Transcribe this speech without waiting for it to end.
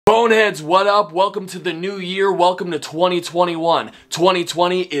Boneheads, what up? Welcome to the new year. Welcome to 2021.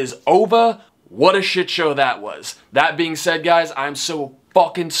 2020 is over. What a shit show that was. That being said, guys, I'm so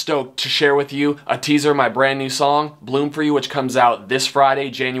fucking stoked to share with you a teaser of my brand new song, Bloom For You, which comes out this Friday,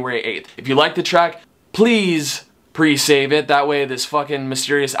 January 8th. If you like the track, please pre-save it. That way this fucking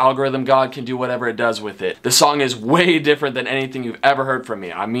mysterious algorithm god can do whatever it does with it. The song is way different than anything you've ever heard from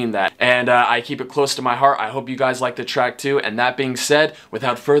me. I mean that. And I keep it close to my heart. I hope you guys like the track too. And that being said,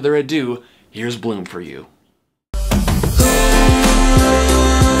 without further ado, here's Bloom For You.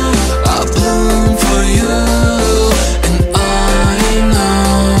 I bloom